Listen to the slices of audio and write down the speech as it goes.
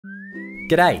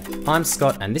G'day, I'm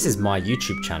Scott and this is my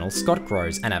YouTube channel, Scott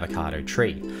Grows an Avocado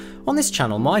Tree. On this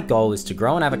channel, my goal is to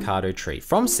grow an avocado tree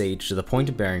from seed to the point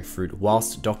of bearing fruit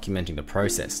whilst documenting the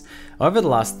process. Over the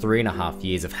last 3.5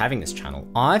 years of having this channel,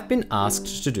 I've been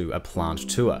asked to do a plant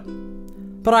tour.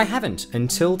 But I haven't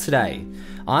until today.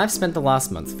 I've spent the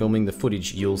last month filming the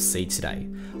footage you'll see today.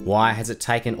 Why has it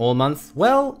taken all month?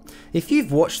 Well, if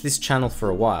you've watched this channel for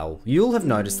a while, you'll have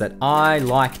noticed that I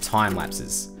like time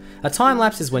lapses. A time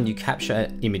lapse is when you capture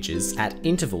images at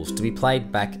intervals to be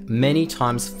played back many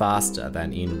times faster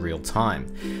than in real time.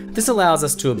 This allows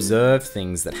us to observe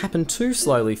things that happen too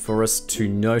slowly for us to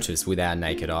notice with our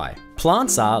naked eye.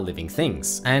 Plants are living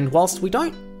things, and whilst we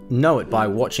don't know it by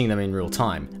watching them in real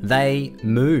time, they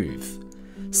move.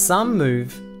 Some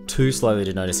move too slowly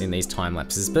to notice in these time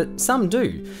lapses, but some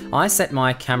do. I set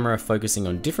my camera focusing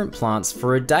on different plants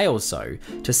for a day or so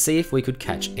to see if we could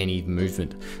catch any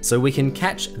movement, so we can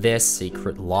catch their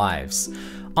secret lives.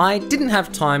 I didn't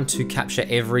have time to capture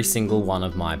every single one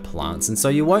of my plants, and so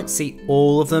you won't see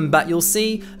all of them, but you'll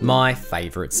see my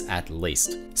favorites at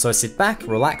least. So sit back,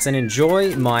 relax, and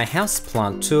enjoy my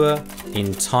houseplant tour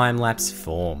in time-lapse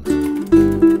form.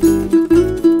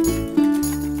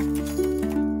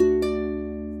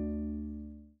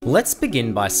 Let's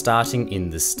begin by starting in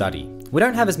the study. We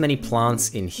don't have as many plants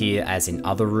in here as in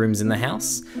other rooms in the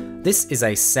house. This is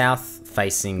a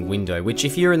south-facing window, which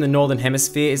if you're in the northern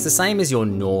hemisphere is the same as your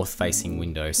north-facing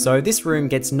window. So this room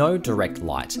gets no direct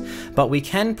light, but we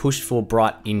can push for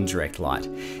bright indirect light.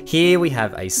 Here we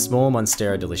have a small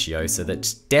Monstera deliciosa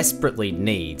that desperately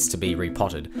needs to be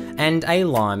repotted, and a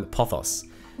lime pothos,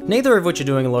 neither of which are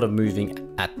doing a lot of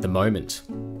moving at the moment.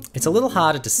 It's a little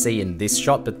harder to see in this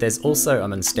shot, but there's also a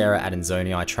Monstera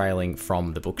adansonii trailing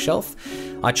from the bookshelf.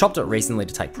 I chopped it recently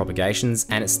to take propagations,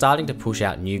 and it's starting to push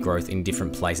out new growth in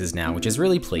different places now, which is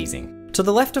really pleasing. To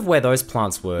the left of where those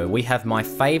plants were, we have my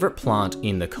favourite plant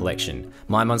in the collection,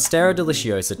 my Monstera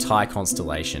deliciosa Thai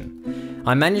constellation.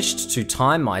 I managed to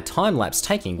time my time-lapse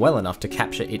taking well enough to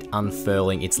capture it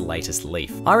unfurling its latest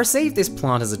leaf. I received this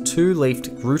plant as a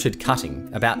 2-leafed rooted cutting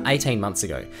about 18 months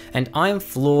ago, and I am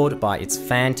floored by its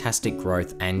fantastic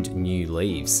growth and new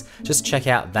leaves. Just check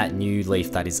out that new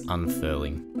leaf that is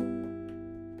unfurling.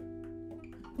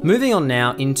 Moving on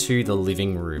now into the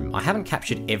living room. I haven't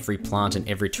captured every plant in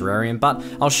every terrarium, but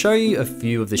I'll show you a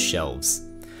few of the shelves.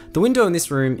 The window in this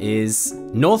room is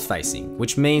north facing,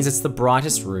 which means it's the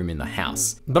brightest room in the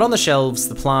house. But on the shelves,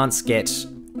 the plants get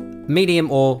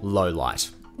medium or low light.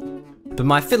 But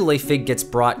my fiddle leaf fig gets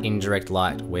bright indirect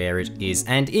light where it is,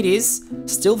 and it is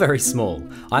still very small.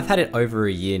 I've had it over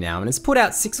a year now, and it's put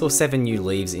out 6 or 7 new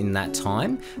leaves in that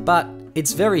time, but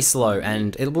it's very slow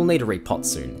and it will need a repot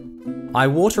soon. I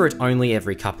water it only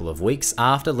every couple of weeks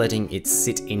after letting it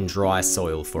sit in dry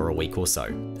soil for a week or so.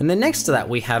 And then next to that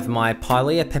we have my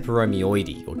Pilea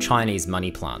peperomioide, or Chinese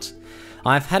money plant.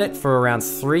 I've had it for around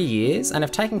 3 years and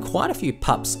have taken quite a few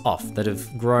pups off that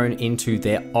have grown into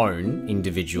their own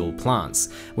individual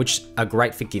plants, which are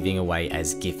great for giving away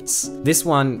as gifts. This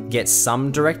one gets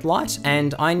some direct light,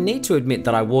 and I need to admit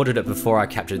that I watered it before I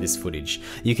captured this footage.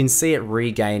 You can see it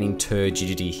regaining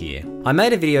turgidity here. I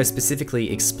made a video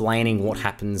specifically explaining what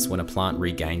happens when a plant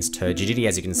regains turgidity,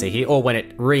 as you can see here, or when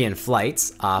it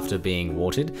reinflates after being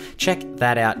watered. Check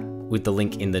that out with the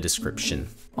link in the description.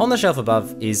 On the shelf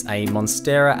above is a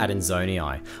Monstera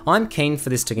adansonii. I'm keen for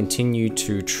this to continue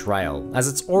to trail, as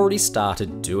it's already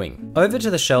started doing. Over to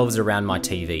the shelves around my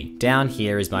TV. Down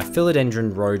here is my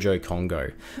Philodendron Rojo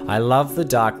Congo. I love the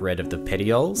dark red of the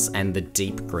petioles and the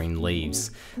deep green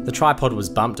leaves. The tripod was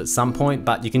bumped at some point,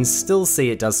 but you can still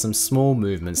see it does some small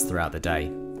movements throughout the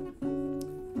day.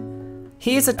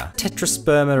 Here's a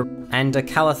Tetrasperma and a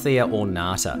Calathea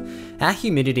ornata. Our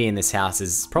humidity in this house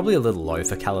is probably a little low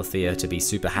for Calathea to be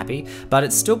super happy, but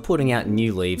it's still putting out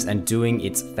new leaves and doing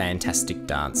its fantastic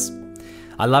dance.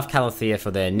 I love Calathea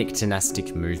for their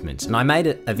nyctinastic movement, and I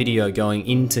made a video going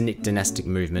into nyctinastic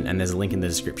movement, and there's a link in the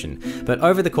description. But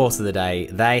over the course of the day,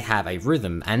 they have a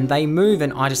rhythm and they move,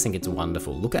 and I just think it's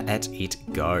wonderful. Look at it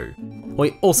go.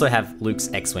 We also have Luke's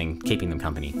X-Wing keeping them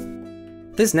company.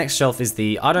 This next shelf is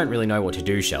the I don't really know what to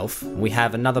do shelf. We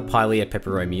have another Pilea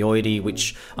peperomioide,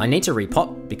 which I need to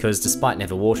repot because despite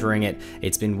never watering it,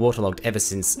 it's been waterlogged ever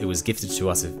since it was gifted to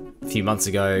us a few months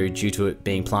ago due to it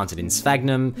being planted in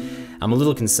sphagnum. I'm a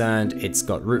little concerned it's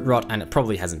got root rot and it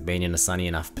probably hasn't been in a sunny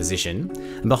enough position.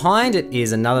 And behind it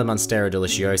is another Monstera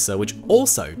deliciosa which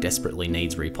also desperately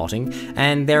needs repotting,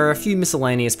 and there are a few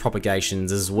miscellaneous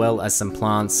propagations as well as some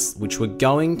plants which were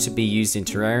going to be used in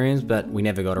terrariums but we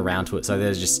never got around to it, so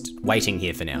they're just waiting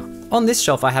here for now. On this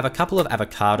shelf I have a couple of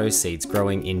avocado seeds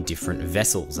growing in different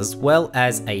vessels, as well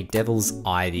as a devil's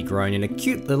ivy grown in a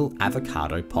cute little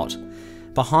avocado pot.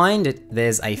 Behind it,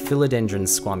 there's a philodendron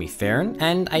squamiferen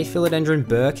and a philodendron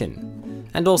birkin,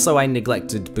 and also a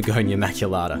neglected begonia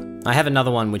maculata. I have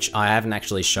another one which I haven't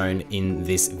actually shown in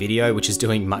this video, which is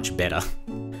doing much better.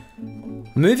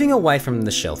 Moving away from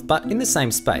the shelf, but in the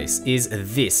same space, is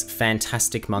this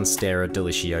fantastic Monstera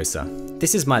deliciosa.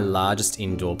 This is my largest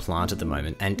indoor plant at the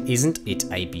moment, and isn't it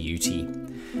a beauty?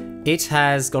 It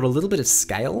has got a little bit of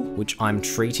scale, which I'm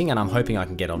treating and I'm hoping I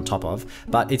can get on top of,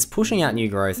 but it's pushing out new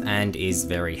growth and is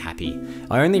very happy.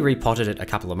 I only repotted it a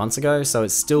couple of months ago, so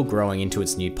it's still growing into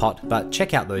its new pot, but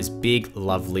check out those big,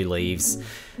 lovely leaves.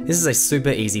 This is a super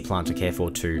easy plant to care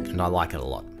for too, and I like it a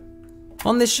lot.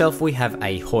 On this shelf we have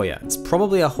a Hoya. It's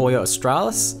probably a Hoya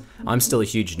australis. I'm still a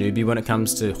huge newbie when it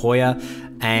comes to Hoya,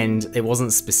 and it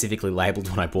wasn't specifically labelled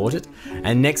when I bought it.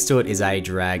 And next to it is a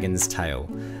dragon's tail.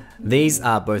 These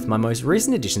are both my most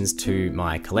recent additions to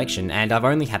my collection, and I've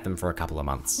only had them for a couple of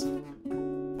months.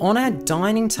 On our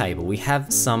dining table we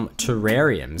have some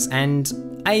terrariums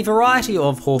and a variety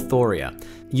of Hawthoria.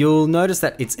 You'll notice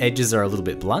that its edges are a little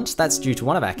bit blunt. That's due to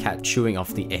one of our cats chewing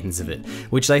off the ends of it,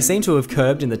 which they seem to have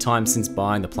curbed in the time since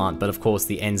buying the plant, but of course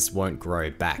the ends won't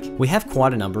grow back. We have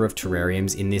quite a number of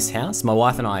terrariums in this house. My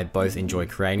wife and I both enjoy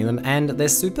creating them, and they're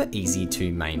super easy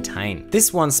to maintain.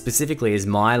 This one specifically is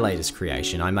my latest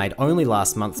creation I made only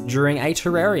last month during a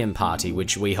terrarium party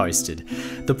which we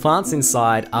hosted. The plants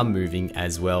inside are moving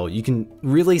as well. You can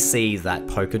really see that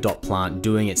polka dot plant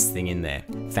doing its thing in there.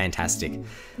 Fantastic.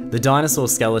 The dinosaur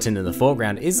skeleton in the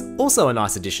foreground is also a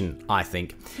nice addition, I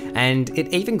think, and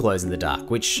it even glows in the dark,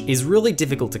 which is really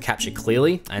difficult to capture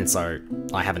clearly, and so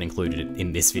I haven't included it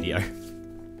in this video.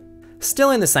 Still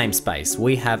in the same space,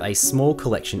 we have a small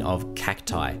collection of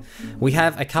cacti. We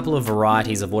have a couple of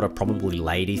varieties of what are probably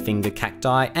ladyfinger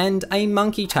cacti and a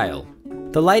monkey tail.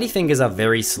 The ladyfingers are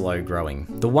very slow growing.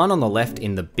 The one on the left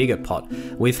in the bigger pot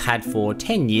we've had for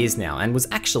 10 years now, and was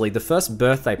actually the first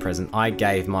birthday present I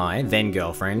gave my then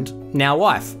girlfriend, now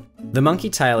wife. The monkey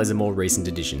tail is a more recent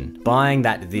addition, buying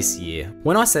that this year.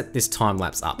 When I set this time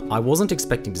lapse up, I wasn't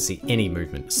expecting to see any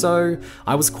movement, so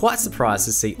I was quite surprised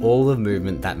to see all the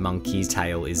movement that monkey's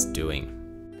tail is doing.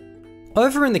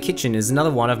 Over in the kitchen is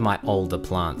another one of my older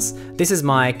plants. This is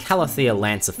my Calathea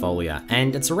lancifolia,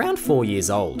 and it's around 4 years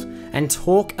old. And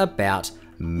talk about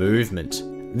movement.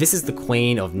 This is the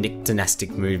queen of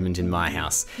nyctinastic movement in my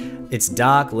house. Its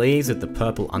dark leaves with the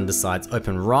purple undersides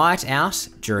open right out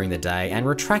during the day and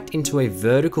retract into a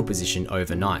vertical position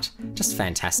overnight. Just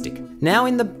fantastic. Now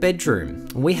in the bedroom,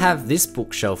 we have this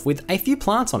bookshelf with a few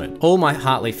plants on it. All my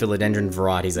Hartley philodendron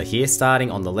varieties are here, starting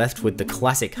on the left with the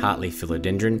classic Hartley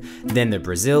philodendron, then the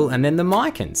Brazil, and then the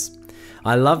Mycans.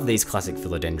 I love these classic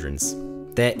philodendrons.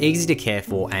 They're easy to care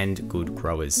for and good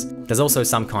growers. There's also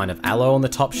some kind of aloe on the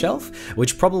top shelf,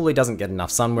 which probably doesn't get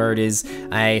enough sun where it is,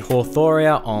 a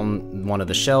Hawthoria on one of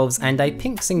the shelves, and a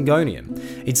pink syngonium.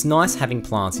 It's nice having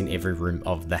plants in every room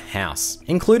of the house,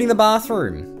 including the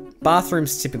bathroom.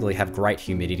 Bathrooms typically have great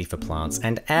humidity for plants,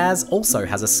 and ours also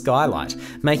has a skylight,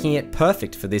 making it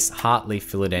perfect for this Hartley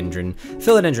philodendron,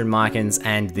 philodendron Mycans,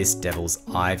 and this devil's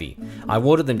ivy. I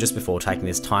watered them just before taking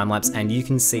this time lapse, and you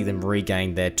can see them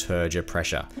regain their turgor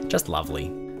pressure. Just lovely.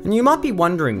 And you might be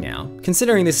wondering now,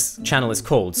 considering this channel is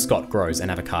called Scott Grows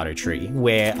an Avocado Tree,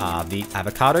 where are the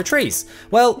avocado trees?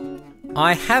 Well,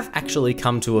 I have actually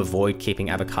come to avoid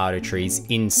keeping avocado trees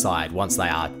inside once they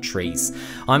are trees.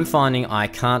 I'm finding I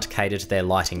can't cater to their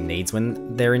lighting needs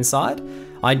when they're inside.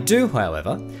 I do,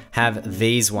 however, have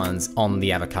these ones on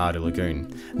the avocado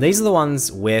lagoon. These are the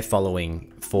ones we're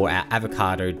following for our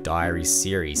avocado diary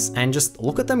series, and just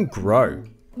look at them grow.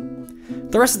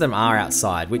 The rest of them are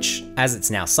outside, which, as it's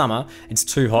now summer, it's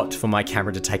too hot for my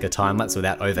camera to take a time lapse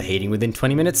without overheating within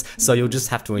 20 minutes, so you'll just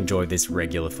have to enjoy this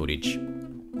regular footage.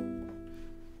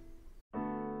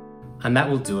 And that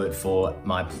will do it for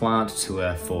my plant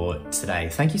tour for today.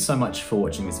 Thank you so much for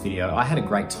watching this video. I had a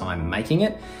great time making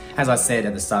it. As I said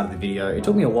at the start of the video, it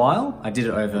took me a while. I did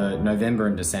it over November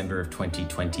and December of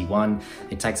 2021.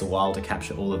 It takes a while to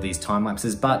capture all of these time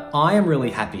lapses, but I am really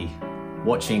happy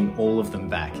watching all of them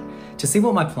back to see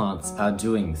what my plants are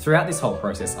doing. Throughout this whole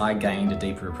process, I gained a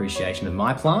deeper appreciation of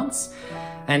my plants,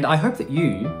 and I hope that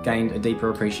you gained a deeper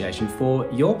appreciation for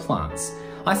your plants.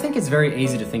 I think it's very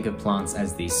easy to think of plants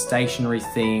as these stationary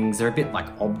things. They're a bit like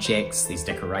objects, these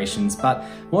decorations, but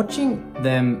watching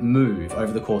them move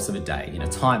over the course of a day in a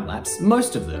time lapse,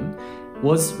 most of them,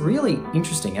 was really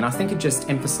interesting. And I think it just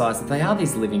emphasized that they are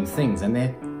these living things and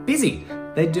they're busy.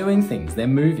 They're doing things, they're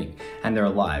moving, and they're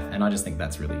alive. And I just think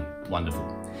that's really wonderful.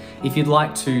 If you'd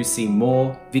like to see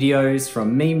more videos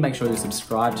from me, make sure you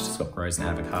subscribe to Scott Grows an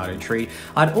Avocado Tree.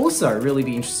 I'd also really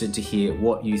be interested to hear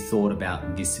what you thought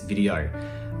about this video.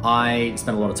 I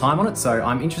spent a lot of time on it, so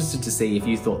I'm interested to see if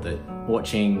you thought that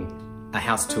watching a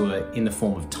house tour in the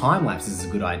form of time lapses is a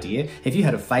good idea. If you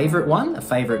had a favorite one, a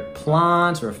favorite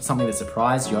plant, or something that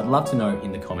surprised you, I'd love to know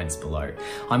in the comments below.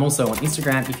 I'm also on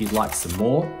Instagram if you'd like some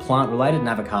more plant-related and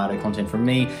avocado content from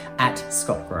me, at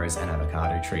Scott Grows an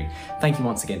Avocado Tree. Thank you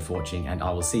once again for watching, and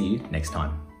I will see you next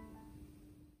time.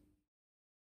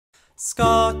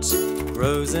 Scott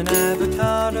grows an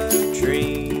avocado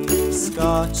tree.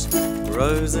 Scott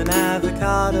grows an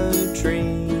avocado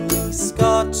tree.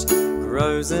 Scott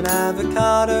grows an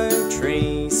avocado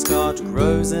tree. Scott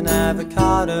grows an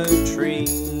avocado tree.